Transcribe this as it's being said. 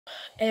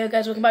Hey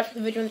guys, welcome back to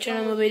the video on the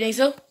channel. I'm reading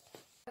so.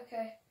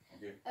 Okay.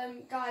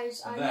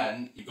 Guys, and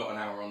then you've got an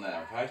hour on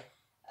there, okay?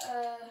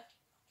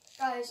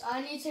 Guys,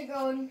 I need to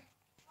go and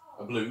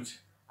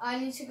I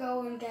need to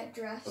go and get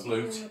dressed and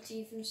brush my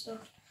teeth and stuff.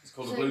 It's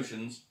called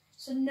ablutions.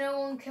 So no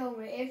one kill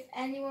me. If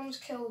anyone's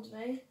killed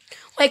me.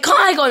 Wait, can't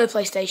I go on the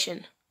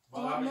PlayStation?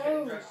 Well, I was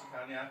getting dressed, you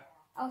can, yeah.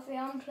 Alfie,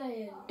 I'm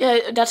playing.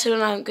 Yeah, that's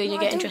when I'm going to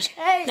get interested.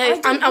 No,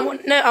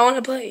 I want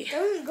to play.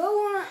 Don't go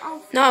on it,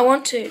 Alfie. No, I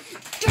want to.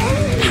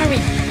 Harry,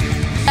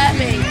 let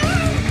me.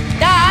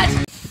 Dad!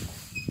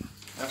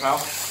 Hey, pal.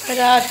 Hi,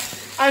 Dad.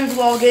 I'm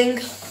vlogging.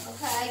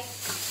 Okay.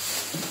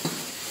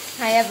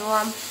 Hi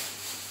everyone.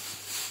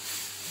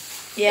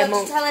 Yeah, Want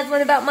Mum. to tell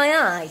everyone about my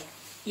eye?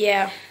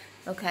 Yeah.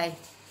 Okay.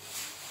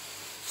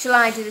 Shall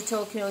I do the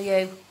talking or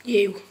you?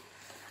 You.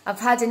 I've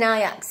had an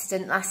eye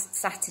accident last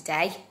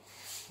Saturday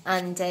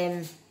and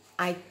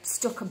I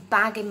stuck a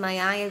bag in my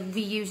eye, a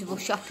reusable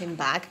shopping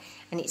bag,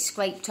 and it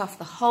scraped off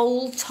the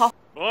whole top.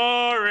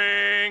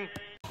 Boring!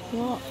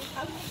 What?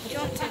 Do you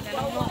want to then?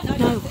 I'm not.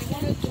 No.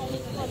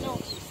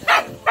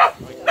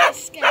 I'm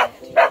scared.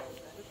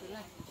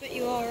 But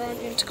you are,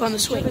 aren't you? To go on the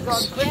swings. Yeah.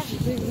 I'm scared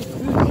you're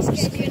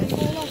going to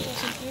fall off or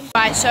something.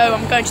 Right, so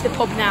I'm going to the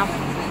pub now.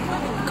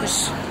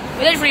 Because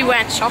we literally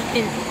went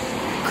shopping.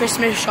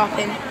 Christmas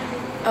shopping.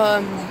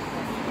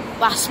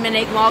 Last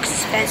minute Marks and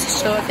Spencer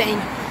sort of thing.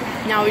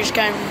 Now we're just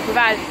going, we've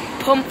had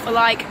a pump for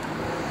like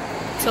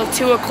till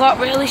 2 o'clock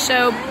really,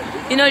 so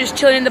you know, just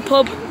chilling in the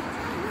pub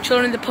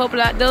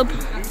like dub.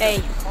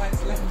 Hey,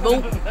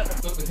 boom.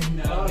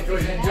 I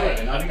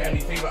didn't get any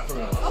feedback from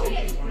it. Oh,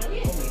 yeah,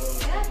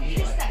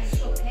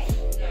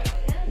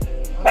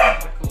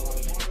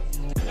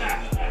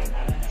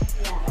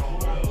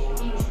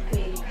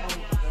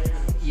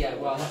 Yeah,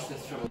 well, that's the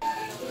trouble.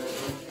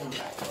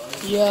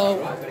 Yo,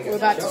 we're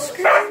about to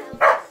scream.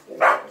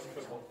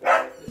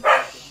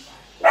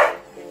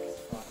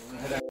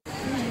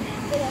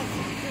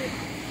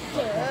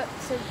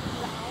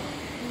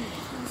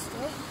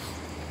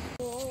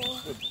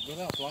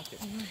 I like it.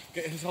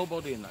 Get his whole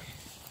body in there.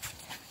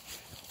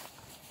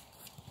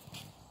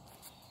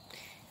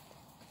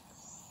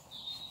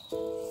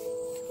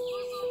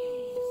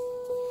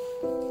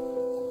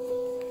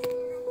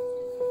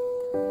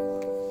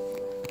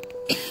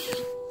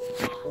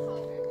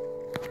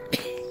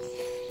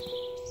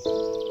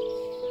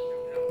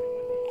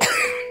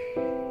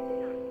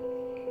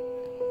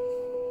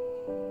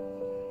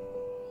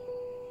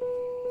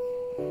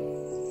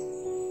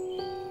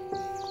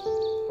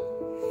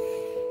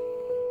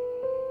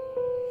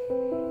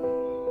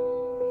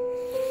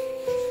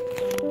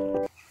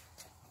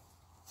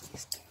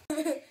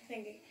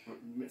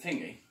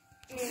 Thingy?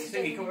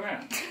 Thingy, come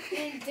around.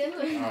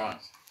 Dylan.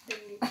 Alright.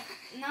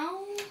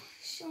 No,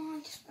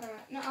 sure.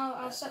 Alright, no,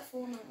 I'll set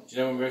 4 now. Do you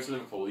know when we go to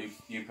Liverpool,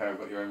 you pair have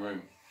got your own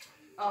room?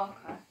 Oh,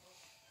 okay.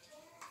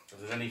 If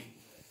there's any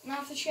Now I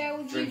have to share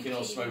with drinking you.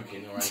 or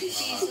smoking or anything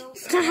like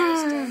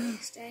that.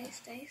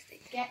 Stay.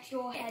 Get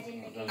your head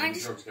in the I don't game.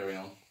 think drugs going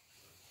on.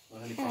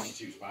 Well, any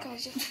prostitutes back.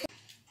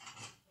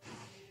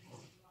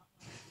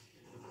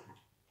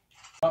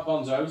 Right,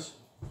 bonzos.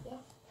 Yeah.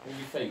 Move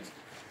your feet.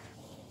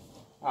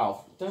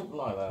 Alf, don't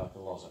lie there like a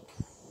lozenge.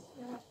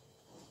 Yeah.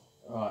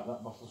 Right,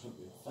 that bottle should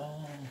be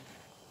there.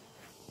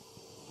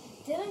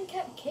 Dylan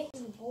kept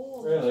kicking the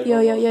ball. Really?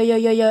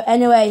 Yo.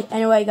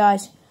 Anyway,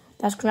 guys,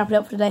 that's gonna wrap it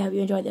up for today. Hope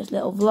you enjoyed this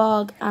little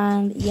vlog,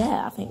 and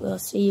yeah, I think we'll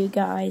see you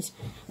guys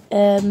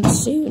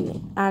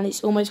soon. And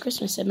it's almost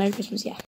Christmas, so Merry Christmas, yeah.